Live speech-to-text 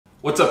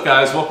What's up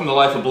guys, welcome to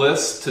Life of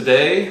Bliss.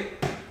 Today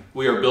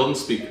we are building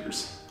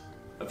speakers.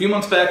 A few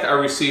months back I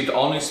received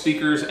all new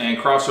speakers and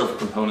crossover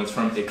components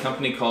from a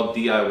company called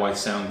DIY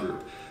Sound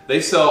Group. They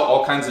sell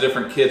all kinds of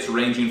different kits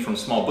ranging from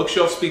small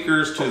bookshelf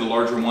speakers to the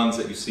larger ones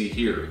that you see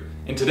here.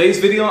 In today's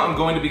video I'm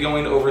going to be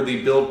going over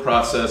the build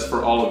process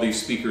for all of these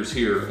speakers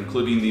here,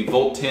 including the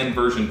Volt 10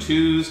 version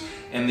 2s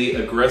and the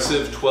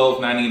aggressive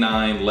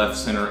 1299 left,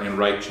 center, and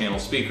right channel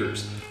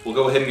speakers. We'll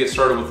go ahead and get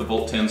started with the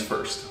Volt 10s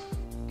first.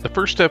 The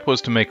first step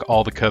was to make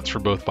all the cuts for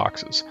both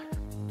boxes.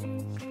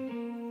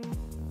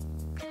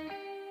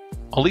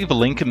 I'll leave a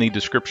link in the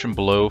description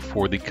below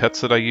for the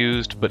cuts that I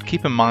used, but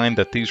keep in mind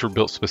that these were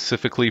built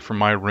specifically for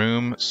my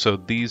room, so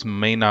these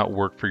may not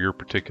work for your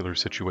particular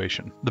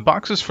situation. The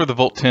boxes for the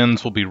Volt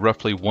 10s will be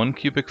roughly 1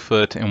 cubic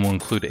foot and will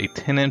include a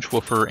 10-inch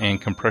woofer and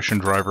compression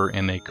driver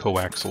in a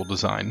coaxial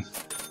design.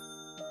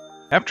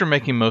 After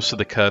making most of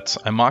the cuts,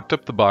 I mocked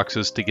up the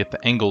boxes to get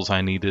the angles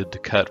I needed to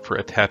cut for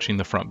attaching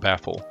the front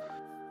baffle.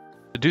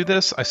 To do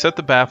this, I set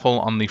the baffle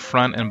on the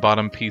front and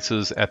bottom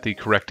pieces at the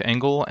correct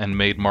angle and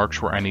made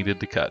marks where I needed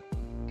to cut.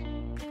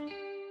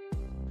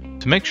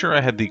 To make sure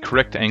I had the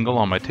correct angle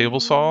on my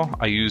table saw,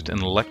 I used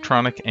an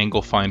electronic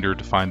angle finder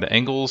to find the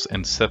angles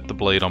and set the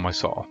blade on my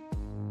saw.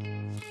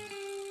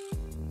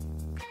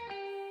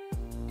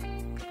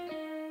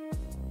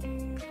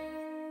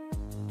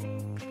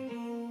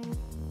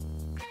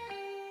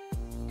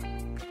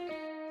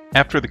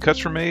 After the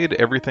cuts were made,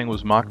 everything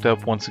was mocked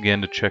up once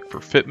again to check for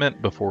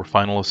fitment before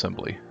final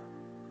assembly.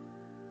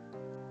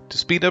 To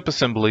speed up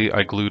assembly,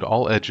 I glued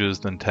all edges,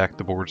 then tacked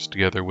the boards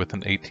together with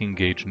an 18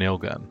 gauge nail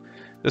gun.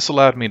 This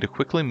allowed me to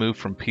quickly move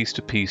from piece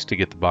to piece to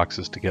get the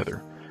boxes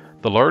together.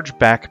 The large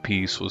back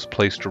piece was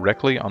placed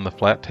directly on the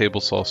flat table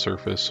saw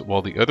surface,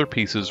 while the other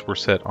pieces were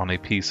set on a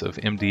piece of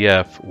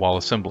MDF while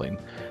assembling.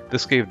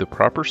 This gave the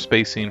proper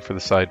spacing for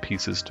the side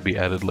pieces to be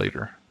added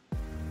later.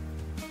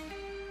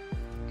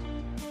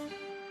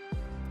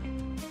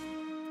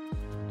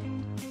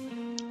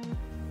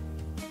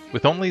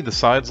 With only the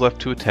sides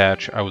left to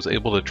attach, I was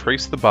able to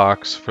trace the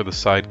box for the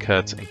side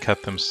cuts and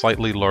cut them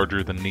slightly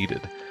larger than needed.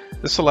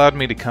 This allowed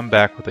me to come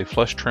back with a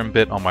flush trim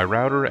bit on my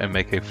router and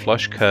make a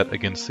flush cut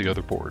against the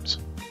other boards.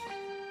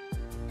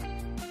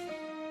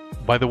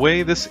 By the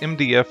way, this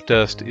MDF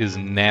dust is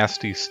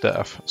nasty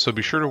stuff, so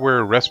be sure to wear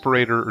a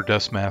respirator or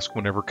dust mask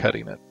whenever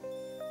cutting it.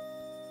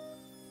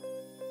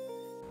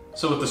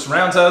 So with the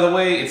surrounds out of the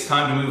way, it's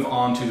time to move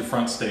on to the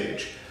front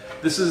stage.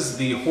 This is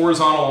the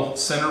horizontal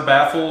center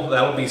baffle.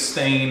 That'll be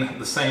staying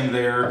the same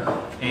there,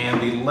 and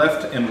the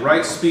left and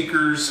right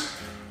speakers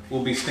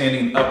will be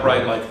standing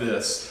upright like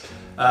this.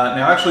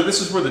 Now actually this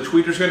is where the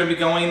tweeter's going to be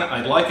going.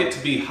 I'd like it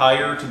to be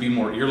higher to be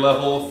more ear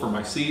level for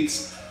my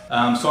seats.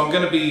 So I'm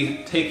going to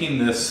be taking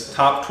this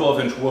top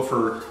 12-inch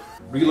woofer,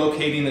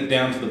 relocating it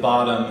down to the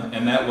bottom,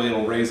 and that way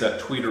it'll raise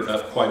that tweeter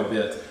up quite a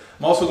bit.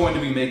 I'm also going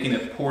to be making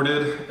it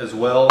ported as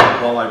well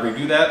while I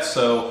redo that,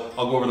 so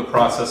I'll go over the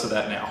process of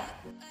that now.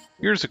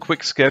 Here's a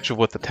quick sketch of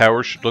what the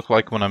tower should look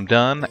like when I'm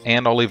done,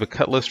 and I'll leave a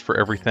cut list for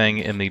everything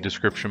in the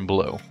description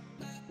below.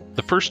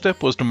 The first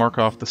step was to mark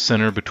off the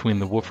center between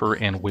the woofer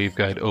and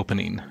waveguide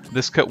opening.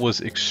 This cut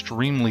was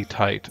extremely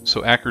tight,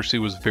 so accuracy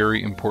was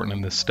very important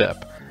in this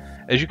step.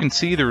 As you can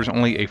see, there is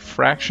only a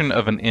fraction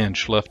of an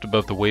inch left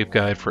above the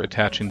waveguide for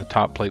attaching the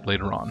top plate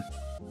later on.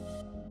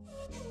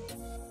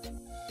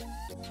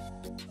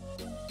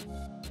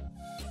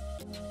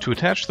 To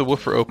attach the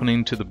woofer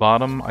opening to the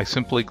bottom, I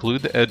simply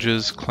glued the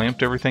edges,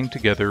 clamped everything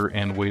together,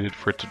 and waited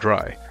for it to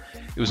dry.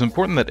 It was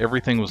important that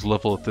everything was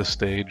level at this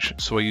stage,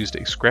 so I used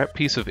a scrap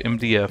piece of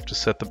MDF to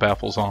set the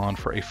baffles on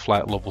for a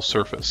flat level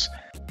surface.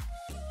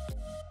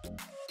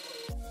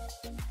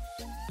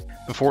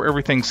 Before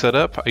everything set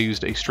up, I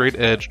used a straight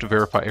edge to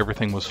verify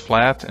everything was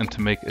flat and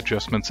to make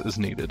adjustments as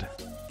needed.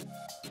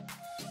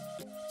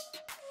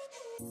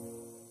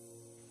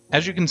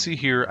 As you can see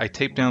here, I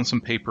taped down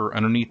some paper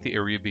underneath the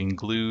area being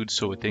glued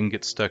so it didn't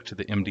get stuck to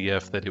the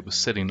MDF that it was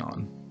sitting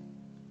on.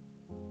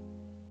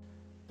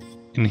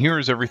 And here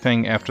is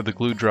everything after the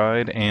glue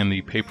dried and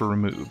the paper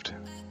removed.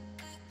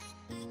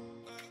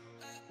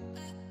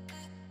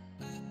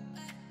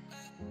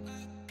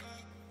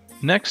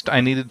 Next,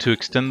 I needed to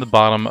extend the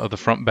bottom of the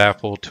front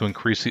baffle to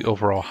increase the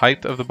overall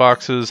height of the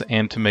boxes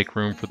and to make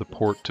room for the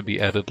port to be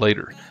added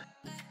later.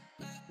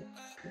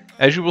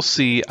 As you will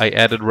see, I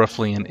added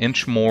roughly an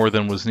inch more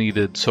than was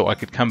needed so I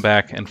could come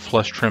back and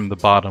flush trim the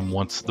bottom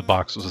once the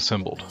box was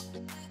assembled.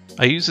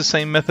 I used the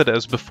same method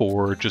as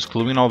before, just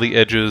gluing all the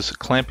edges,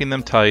 clamping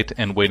them tight,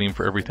 and waiting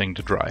for everything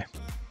to dry.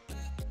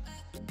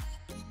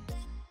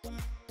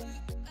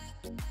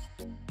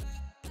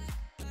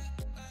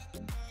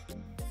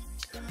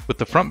 With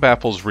the front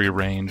baffles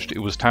rearranged, it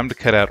was time to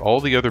cut out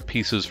all the other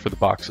pieces for the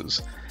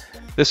boxes.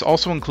 This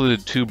also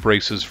included 2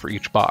 braces for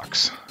each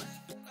box.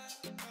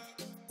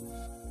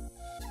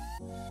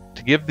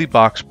 To give the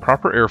box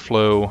proper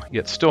airflow,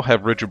 yet still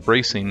have rigid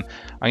bracing,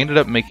 I ended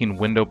up making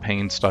window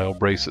pane style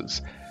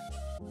braces.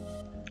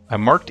 I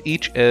marked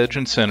each edge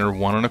and center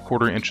 1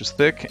 1/4 inches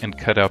thick and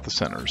cut out the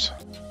centers.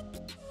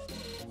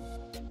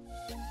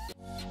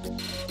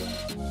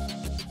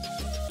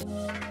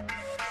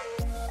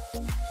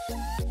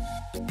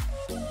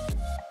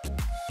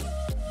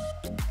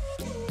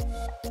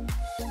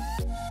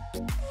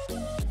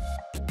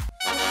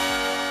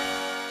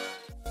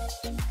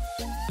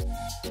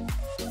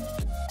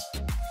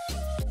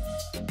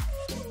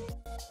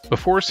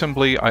 Before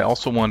assembly, I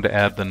also wanted to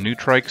add the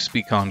Nutrike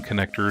Speakon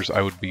connectors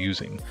I would be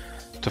using.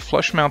 To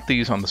flush mount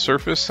these on the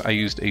surface, I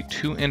used a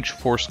 2-inch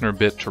Forstner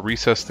bit to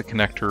recess the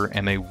connector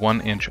and a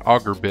 1-inch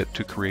auger bit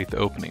to create the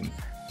opening.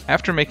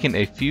 After making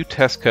a few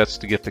test cuts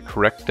to get the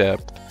correct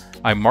depth,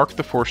 I marked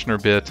the Forstner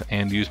bit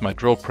and used my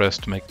drill press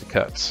to make the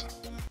cuts.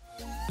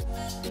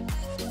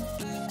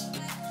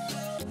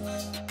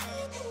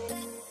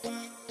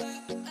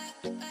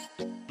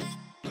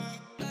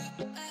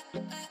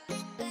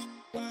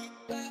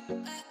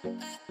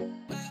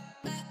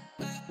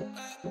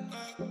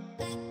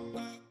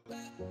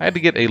 I had to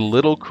get a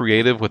little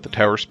creative with the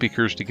tower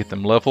speakers to get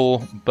them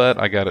level, but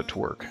I got it to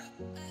work.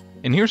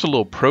 And here's a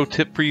little pro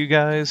tip for you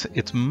guys.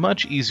 It's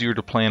much easier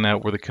to plan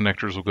out where the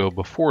connectors will go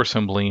before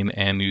assembling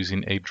and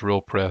using a drill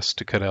press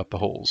to cut out the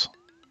holes.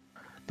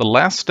 The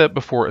last step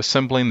before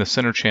assembling the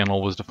center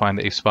channel was to find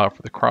a spot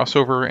for the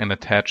crossover and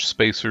attach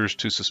spacers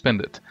to suspend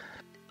it.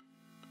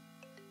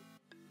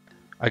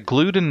 I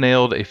glued and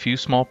nailed a few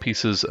small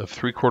pieces of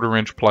 3/4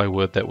 inch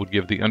plywood that would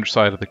give the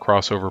underside of the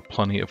crossover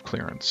plenty of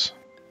clearance.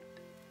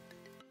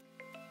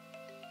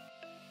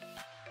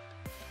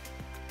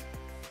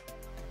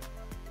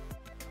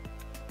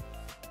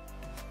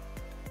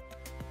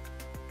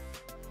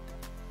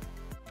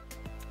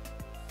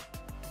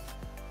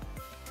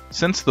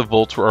 Since the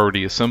bolts were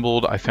already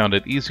assembled, I found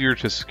it easier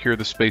to secure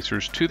the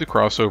spacers to the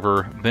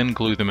crossover, then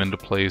glue them into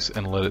place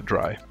and let it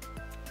dry.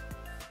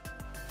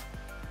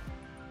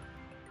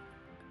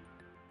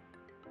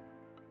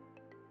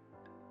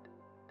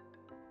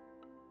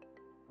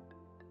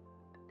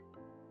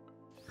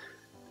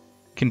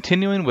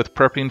 Continuing with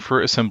prepping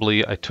for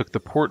assembly, I took the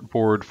port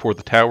board for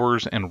the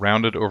towers and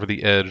rounded over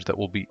the edge that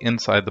will be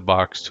inside the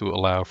box to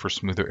allow for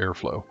smoother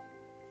airflow.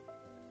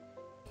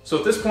 So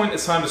at this point,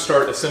 it's time to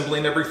start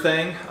assembling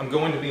everything. I'm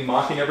going to be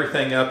mocking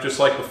everything up just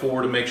like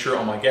before to make sure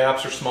all my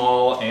gaps are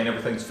small and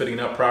everything's fitting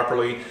up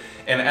properly.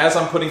 And as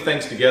I'm putting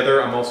things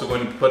together, I'm also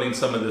going to be putting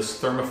some of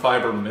this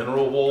thermofiber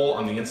mineral wool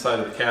on the inside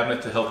of the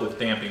cabinet to help with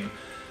damping.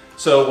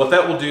 So what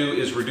that will do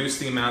is reduce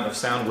the amount of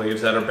sound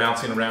waves that are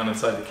bouncing around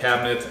inside the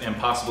cabinet and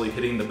possibly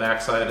hitting the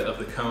backside of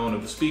the cone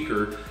of the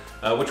speaker,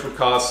 which would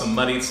cause some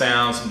muddied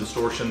sounds, some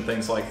distortion,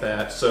 things like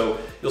that. So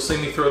you'll see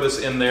me throw this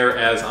in there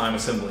as I'm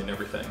assembling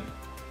everything.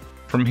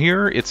 From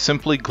here, it's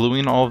simply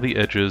gluing all of the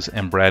edges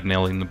and brad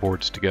nailing the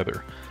boards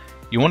together.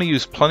 You want to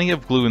use plenty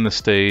of glue in this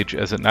stage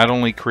as it not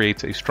only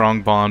creates a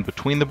strong bond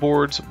between the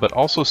boards, but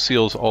also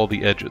seals all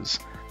the edges.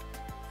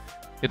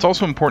 It's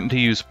also important to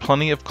use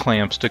plenty of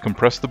clamps to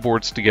compress the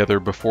boards together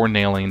before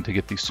nailing to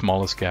get the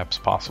smallest gaps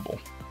possible.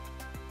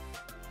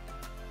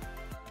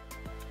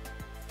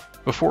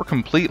 Before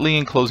completely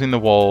enclosing the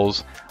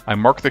walls, I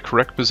marked the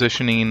correct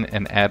positioning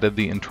and added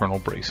the internal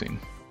bracing.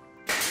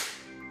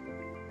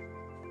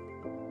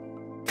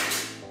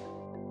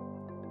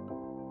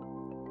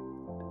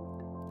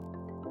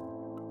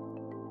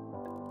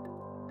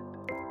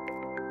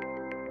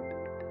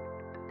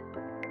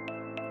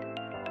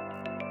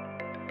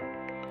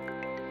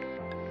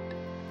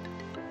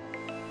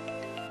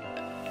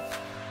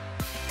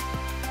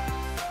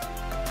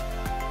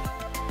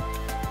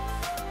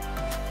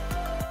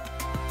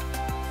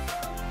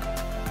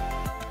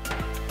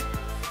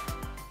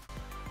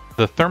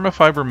 The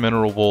thermofiber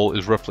mineral wool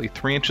is roughly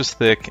 3 inches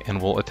thick and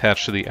will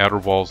attach to the outer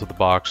walls of the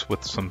box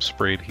with some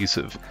spray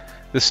adhesive.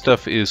 This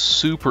stuff is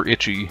super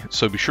itchy,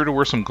 so be sure to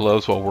wear some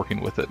gloves while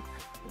working with it.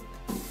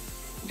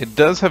 It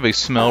does have a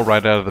smell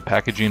right out of the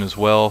packaging as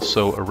well,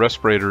 so a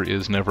respirator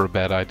is never a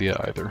bad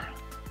idea either.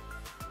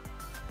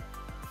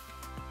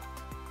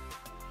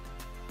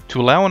 To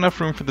allow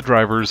enough room for the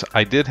drivers,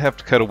 I did have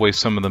to cut away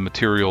some of the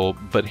material,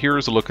 but here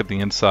is a look at the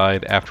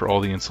inside after all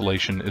the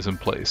insulation is in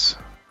place.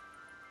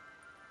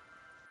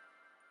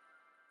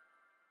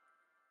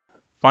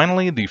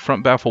 Finally, the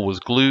front baffle was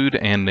glued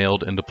and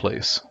nailed into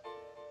place.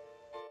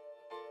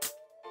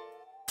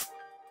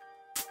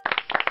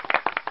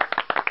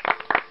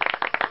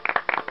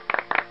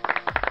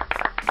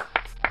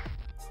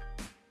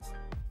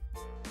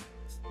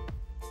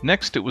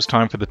 Next, it was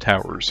time for the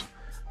towers.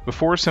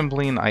 Before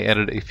assembling, I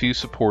added a few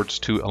supports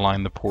to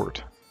align the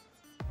port.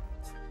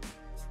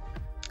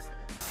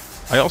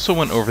 I also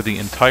went over the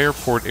entire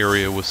port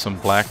area with some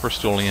black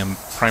Rust-Oleum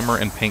primer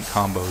and paint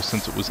combo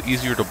since it was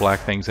easier to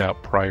black things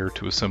out prior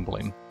to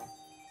assembling.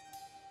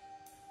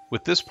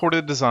 With this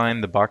ported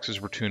design, the boxes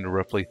were tuned to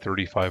roughly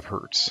 35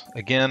 Hz.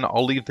 Again,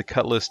 I'll leave the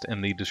cut list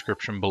in the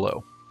description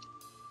below.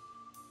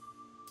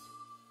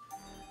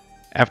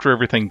 After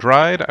everything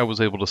dried, I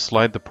was able to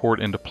slide the port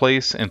into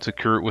place and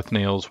secure it with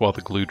nails while the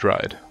glue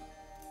dried.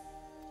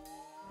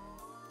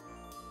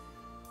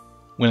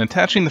 When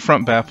attaching the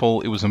front baffle,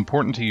 it was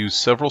important to use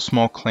several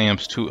small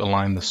clamps to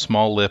align the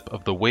small lip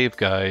of the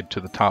waveguide to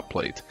the top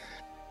plate.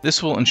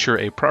 This will ensure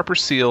a proper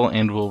seal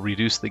and will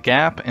reduce the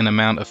gap and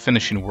amount of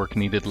finishing work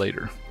needed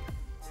later.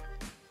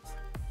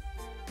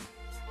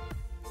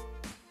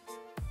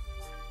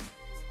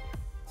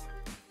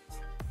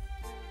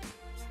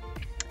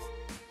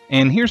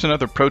 And here's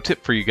another pro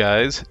tip for you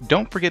guys.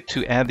 Don't forget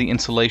to add the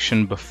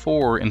insulation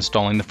before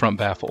installing the front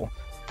baffle.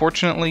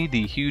 Fortunately,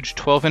 the huge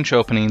 12-inch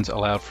openings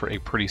allowed for a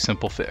pretty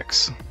simple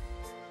fix.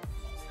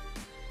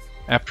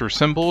 After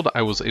assembled,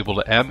 I was able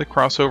to add the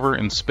crossover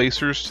and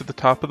spacers to the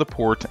top of the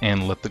port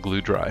and let the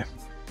glue dry.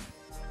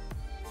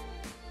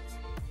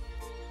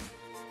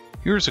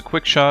 Here's a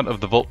quick shot of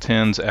the Volt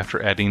 10s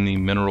after adding the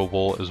mineral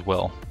wool as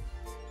well.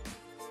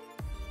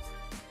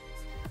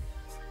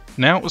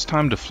 Now it was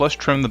time to flush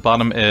trim the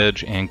bottom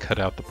edge and cut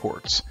out the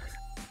ports.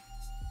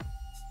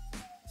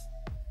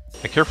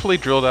 I carefully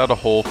drilled out a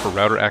hole for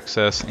router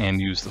access and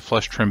used the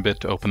flush trim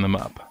bit to open them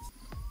up.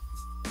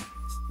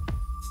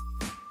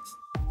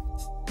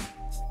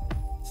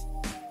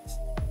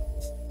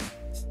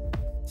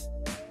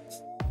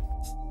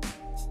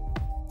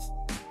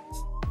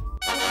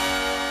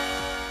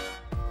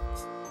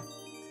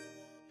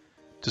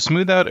 To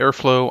smooth out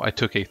airflow, I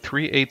took a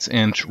 3/8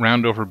 inch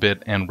roundover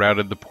bit and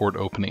routed the port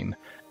opening.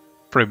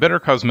 For a better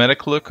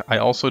cosmetic look, I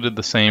also did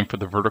the same for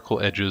the vertical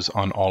edges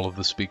on all of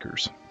the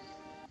speakers.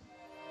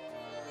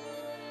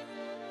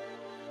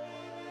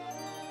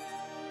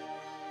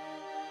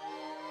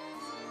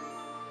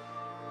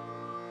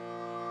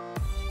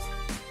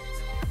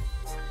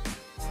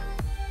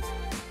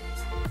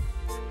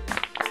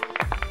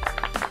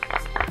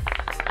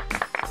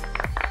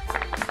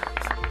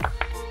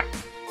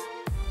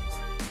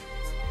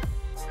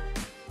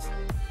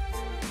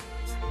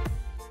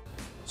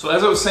 So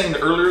as I was saying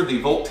earlier,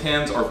 the Volt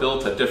 10s are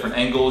built at different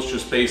angles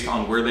just based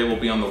on where they will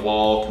be on the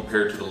wall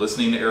compared to the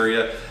listening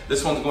area.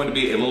 This one's going to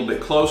be a little bit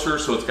closer,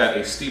 so it's got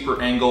a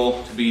steeper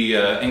angle to be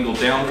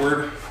angled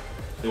downward.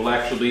 It will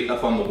actually be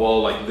up on the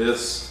wall like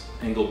this,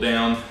 angled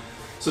down.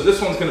 So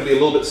this one's going to be a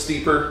little bit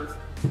steeper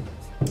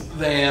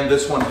than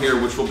this one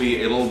here, which will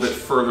be a little bit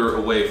further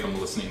away from the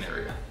listening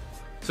area.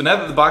 So now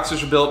that the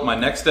boxes are built, my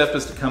next step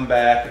is to come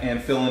back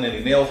and fill in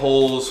any nail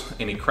holes,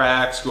 any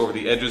cracks, go over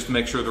the edges to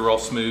make sure they're all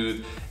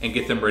smooth, and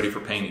get them ready for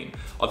painting.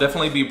 I'll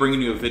definitely be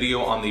bringing you a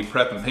video on the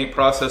prep and paint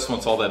process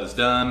once all that is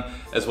done,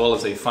 as well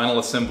as a final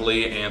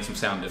assembly and some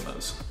sound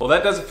demos. Well,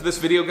 that does it for this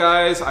video,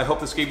 guys. I hope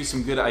this gave you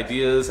some good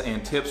ideas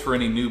and tips for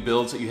any new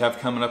builds that you have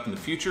coming up in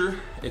the future.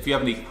 If you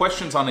have any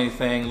questions on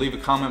anything, leave a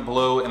comment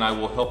below and I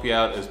will help you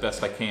out as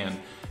best I can.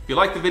 If you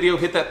like the video,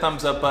 hit that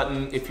thumbs up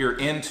button. If you're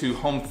into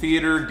home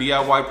theater,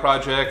 DIY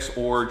projects,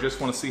 or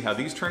just want to see how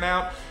these turn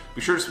out,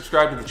 be sure to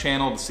subscribe to the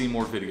channel to see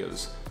more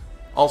videos.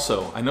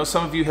 Also, I know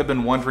some of you have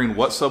been wondering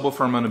what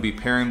subwoofer I'm going to be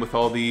pairing with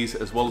all these,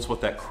 as well as what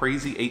that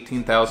crazy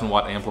 18,000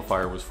 watt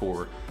amplifier was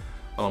for.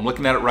 Well, I'm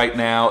looking at it right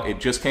now. It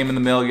just came in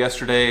the mail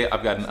yesterday.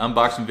 I've got an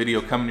unboxing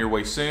video coming your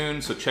way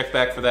soon, so check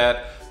back for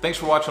that. Thanks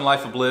for watching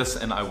Life of Bliss,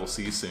 and I will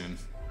see you soon.